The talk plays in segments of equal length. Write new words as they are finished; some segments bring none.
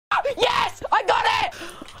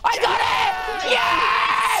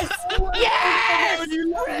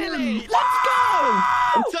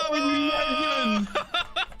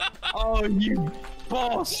Oh, you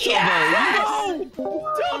boss, Tubbo! Yes! No!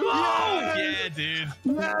 Tubbo! Yeah, dude.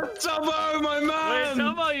 Yes, Tubbo, my man! Wait,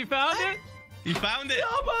 Tubbo, you found it? You found it.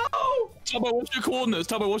 Tubbo, what's your coordinates?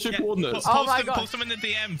 Tubbo, what's your coordinates? Post my them, God. Post them in the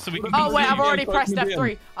DM so we can. Oh wait, see. I've already Post pressed them in the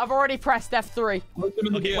F3. I've already pressed F3. Post them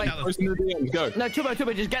in the Okay, DM. tell us. Post them in the DM. Go. No,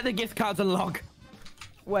 Tubbo, just get the gift cards and log.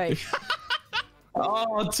 Wait.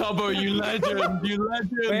 Oh, Tubbo, you legend! You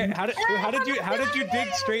legend! Wait, how did you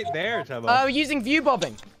dig straight there, Tubbo? Using view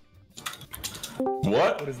bobbing.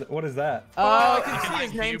 What? What is that? I can see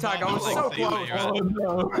his name tag. I was so close. Oh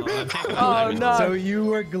no! Oh no! So you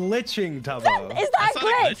were glitching, Tubbo. Is that a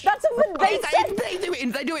glitch? That's a They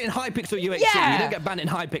do it in Hypixel UHC. Yeah. You don't get banned in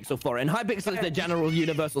Hypixel for it. And Hypixel is the general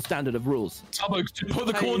universal standard of rules. Tubbo, put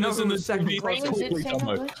the coordinates in the VC quickly,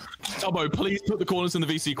 Tubbo. Tubbo, please put the coordinates in the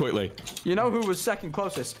VC quickly. You know who was second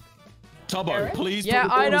closest? Tubbo, please put Yeah, the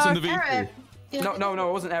coordinates in the VC. Eric. No,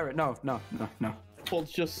 it wasn't Eric. No. Well,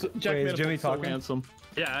 just Wait, is Jimmy talking? Ransom.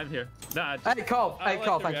 Yeah, I'm here. Nah, Hey, Carl. I Hey, like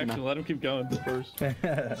Carl, the thank you, reaction. man. Let him keep going first.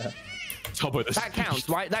 Tubbo, this That counts,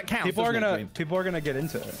 right? That counts. People are doesn't it, gonna get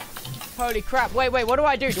into it. Holy crap! Wait, what do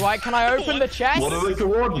I do? Can I open the chest? What are the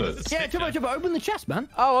coordinates? Yeah, Tubbo, open the chest, man.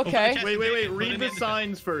 Oh, okay. Wait. Read the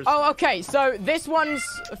signs first. Oh, okay. So this one's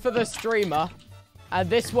for the streamer. And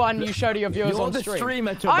this one you show to your viewers You're on the stream.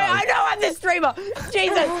 streamer, Tubbo. I know I'm the streamer!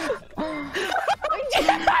 Jesus!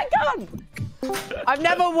 I can't! I've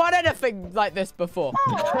never won anything like this before.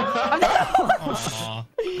 Aw.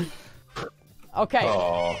 Okay.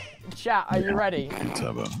 Oh, Chat, are you ready?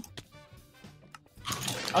 Tubbo.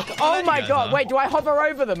 Okay. Oh my god, wait, do I hover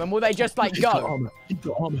over them and will they just like go?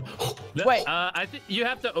 Wait, I think you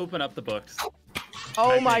have to open up the books.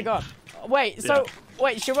 oh my god. Wait, so,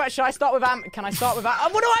 wait, should I start with Can I start with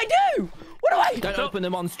what do I do? What do I do? Don't open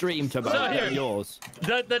them on stream, Tubbo. So here- They're yours.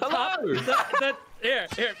 The top. Here.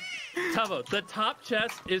 Tubbo, the top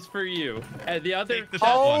chest is for you, and the other. Take the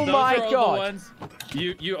top one. Those my are all God. the ones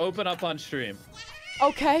you open up on stream.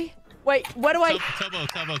 Okay. Wait, where do I... Tubbo.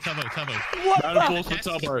 What Round of the... applause for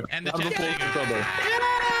Tubbo. And the Round of chest applause for bigger.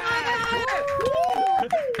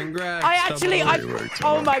 Tubbo. Congrats. I actually...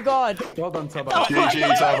 Oh my god. Well done, Tubbo.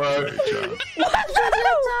 GG, Tubbo.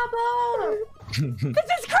 This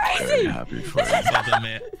is crazy! Happy for you. Well done,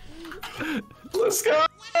 mate. Let's go!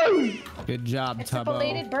 Good job, It's a Tubbo.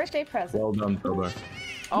 belated birthday present. Well done, Tubbo.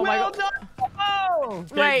 Oh my god.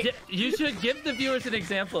 Wait. You should give the viewers an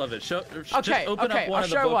example of it. Just Okay, open okay, up one I'll of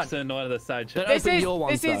the show books one. and one of the side chests. This Open is your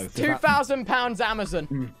ones, this is though, 2,000 pounds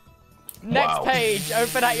Amazon. Next Wow. page,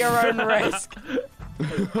 open at your own risk.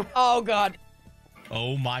 Oh god.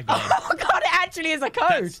 Oh my god. Oh god, it actually is a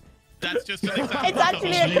code. That's just an example. It's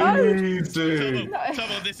actually a code. Easy.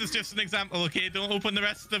 Tubbo, this is just an example, okay? Don't open the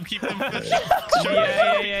rest of them. Keep them. Yeah.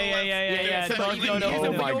 Don't Use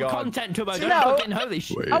them for your content, Tubbo. Don't No. fucking holy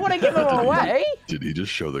shit. Wait, I want to give them away. did he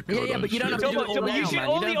just show the code? Yeah, on but you don't have to stream? do it all now, You should man.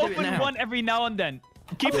 only You don't do it open now. one every now and then.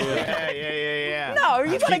 Keep it. Yeah. No,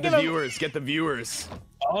 you gotta Get give the them. viewers. Get the viewers.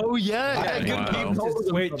 Oh, yeah.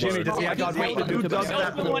 Wait, Jimmy, does he have to Wait,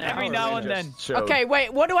 Open one every now and then. Okay,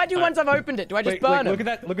 wait. What do I do once I've opened it? Do I just burn look them?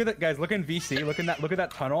 at that! Look at that, guys! Look in VC. Look at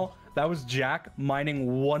that tunnel. That was Jack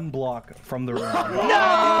mining 1 block from the room. No!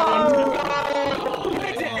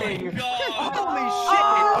 Holy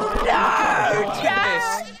Oh no!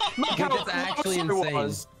 Jack! That's actually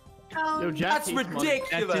insane. Yo, Jack That's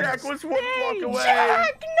ridiculous. Jack was 1 block away.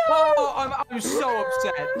 Jack, no! Oh, I'm so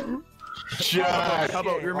upset. Jack.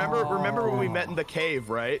 Tubbo, remember when we met in the cave,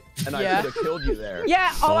 right? And Yeah. I could have killed you there.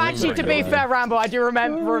 Yeah. Oh, my actually, to be God. fair, Rambo, I do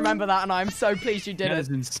remember that, and I'm so pleased you did That it. is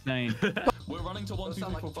insane. We're running to 1, 2,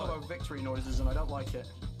 3, 4, 5. victory noises, and I don't like it.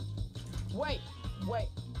 Wait.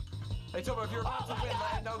 Hey, Tubbo, if you're about to win,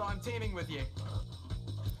 let him know that I'm teaming with you.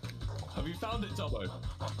 Have you found it, Tubbo?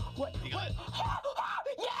 Wait. Yes!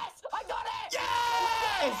 I got it!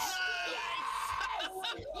 Yes!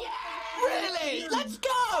 Yes! Really? Let's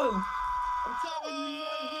go!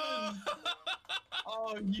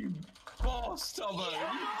 Oh, you boss, Tubbo.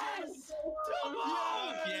 Yes!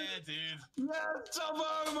 Yeah, dude. Yes,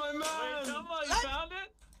 Tubbo, my man. Tubbo, you found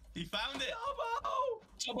it? He found it.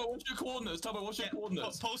 Tubbo, what's your coordinates? Tubbo, what's your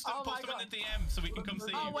coordinates? Post Oh them my in the DM so we can come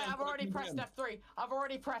see Oh you. wait, I've already pressed F3. I've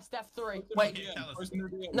already pressed F3. Wait, Yeah, tell us. post them in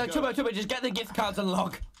the DM. no, Go. Tubbo, just get the gift cards and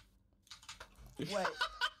log. Wait.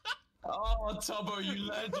 Oh, Tubbo, you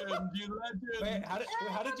legend. You legend. Wait, how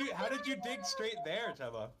did you dig straight there,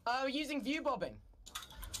 Tubbo? Using view bobbing.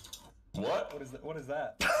 What? What is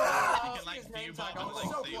that? You can like view bob and like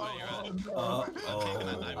so see where you're at. Taking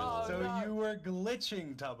that diamond. So you were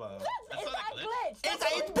glitching, Tubbo. That's Is not that a a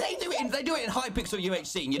glitch. glitch? They do it in Hypixel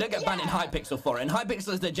UHC. You don't get banned in Hypixel for it. And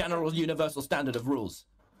Hypixel is the general universal standard of rules.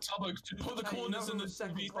 Tubbo, put the corners in the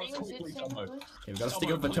VC quickly, Tubbo. Okay, we gotta stick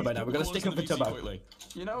up for Tubbo now. We gotta stick up for Tubbo.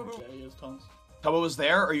 You know who? Tubbo was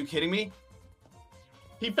there? Are you kidding me?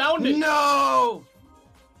 He found it. No!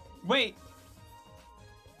 Wait.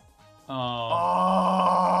 Oh.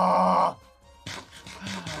 Ah!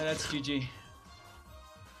 That's GG.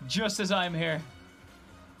 Just as I'm here.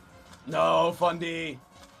 No, Fundy.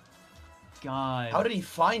 God. How did he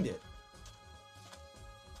find it?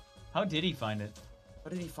 How did he find it? How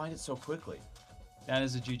did he find it so quickly? That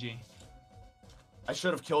is a GG. I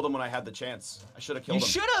should have killed him when I had the chance. I should have killed him. You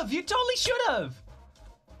should have. You totally should have.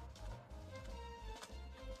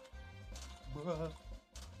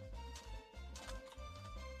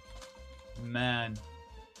 Man.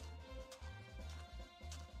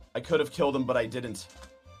 I could have killed him, but I didn't.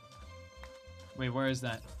 Wait, where is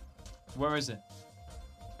that? Where is it?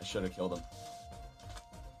 I should have killed him.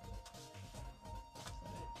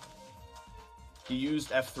 He used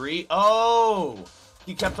F3. Oh!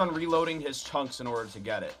 He kept on reloading his chunks in order to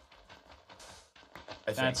get it. I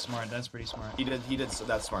think. That's smart. That's pretty smart. He did. So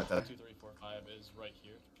that's smart. 2, 3, 4, 5 is right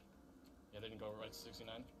here. Yeah, they didn't go right to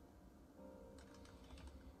 69.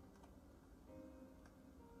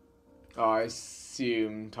 Oh, I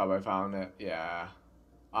assume Tubbo found it. Yeah.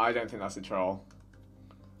 I don't think that's a troll.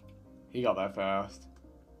 He got there first.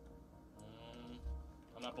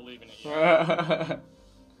 I'm not believing it yet.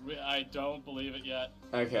 I don't believe it yet.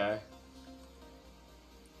 Okay.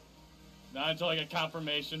 Not until I get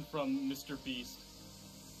confirmation from MrBeast.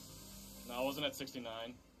 No, I wasn't at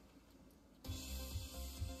 69.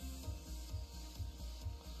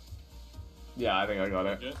 Yeah, I think I got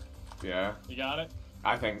it. Good? Yeah. You got it?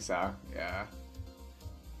 I think so. Yeah.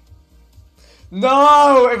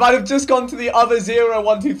 No! If I'd have just gone to the other 0,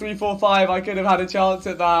 1, 2, 3, 4, 5, I could have had a chance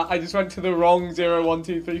at that. I just went to the wrong 0, 1,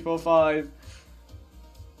 2, 3, 4, 5.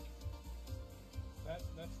 That's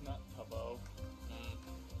not Tubbo.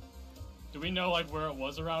 Do we know like where it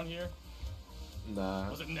was around here? Nah.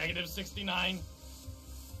 Was it negative 69?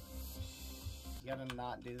 You gotta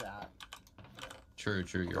not do that. True,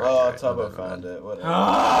 you're right. Oh, Tubbo found it. Whatever.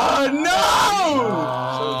 No!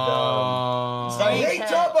 So dumb. I hate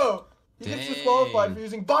Tubbo! He gets disqualified for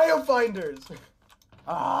using biofinders!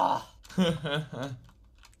 Ah. Oh,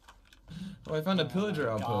 I found a pillager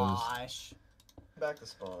outpost. Gosh. Back to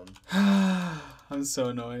spawn. I'm so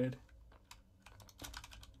annoyed.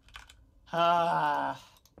 Ah.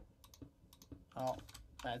 Oh,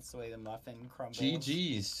 that's the way the muffin crumbles.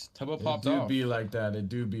 GG's. Tubbo It popped do off. be like that. It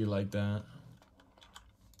do be like that.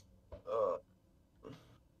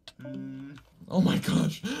 Oh my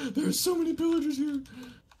gosh, there are so many pillagers here.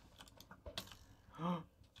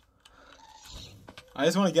 I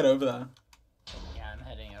just want to get over there. Yeah, I'm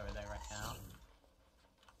heading over there right now.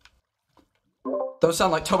 Those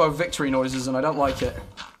sound like Tubbo victory noises, and I don't like it.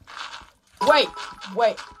 Wait.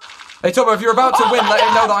 Hey Tubbo, if you're about to win, let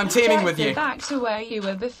him know that I'm teaming with you. Back to where you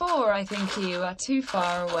were before. I think you are too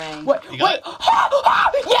far away. Wait. Yes!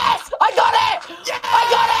 I got it! Yes! I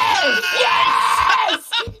got it!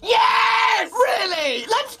 Yes! Yes! Really?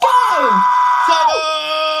 Let's go!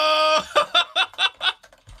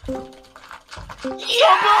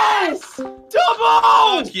 Yes!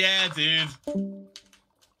 Oh, yeah, dude.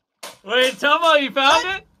 Wait, Tubbo, you found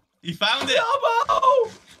it? You found it.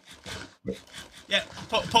 Tubbo! Yeah,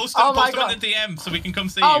 post Oh him my in God. the DM so we can come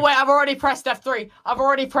see Oh you. wait, I've already pressed F3.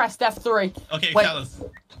 Okay, Wait. tell us.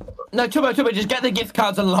 No, Tubbo, just get the gift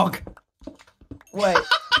cards and log. Wait.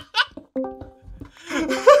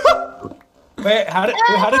 Wait, how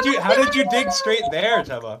did you dig straight there,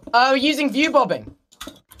 Tubbo? Using view bobbing.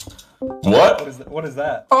 What? What is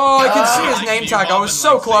that? Oh, I can see his name tag. I was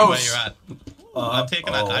so close. See where you're at. I'm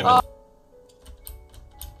taking that diamond.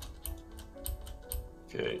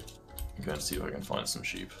 Okay, I'm going to see if I can find some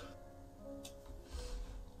sheep.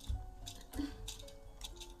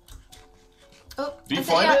 Oh, Did you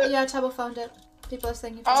find it? Yeah, Tubbo found it. People are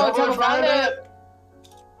saying he Oh, found Tubbo found it.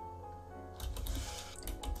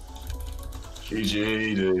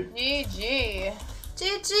 GG, dude. GG.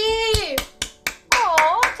 GG!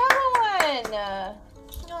 Oh, Tubbo won.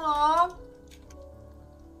 Aww.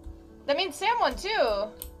 That means Sam won too.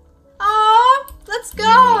 Aww, let's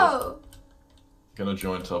go! Gonna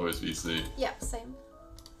join Tubbo's VC. Yeah, same.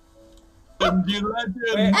 You legend!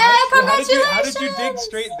 Wait, Congratulations! how did you dig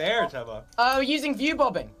straight there, Tubbo? Using view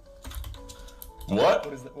bobbing. What?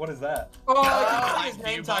 What is that? Oh, I can see his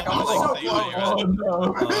name tag. I was so close.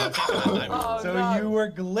 So you were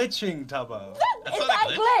glitching, Tubbo. It's that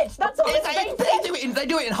glitch. That's all it's They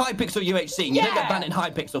do it in Hypixel UHC. You don't get banned in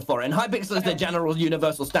Hypixel for it. And Hypixel is the general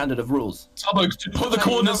universal standard of rules. Tubbo, put the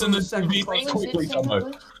corners in the VC quickly,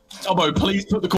 Tubbo. Tubbo, please put the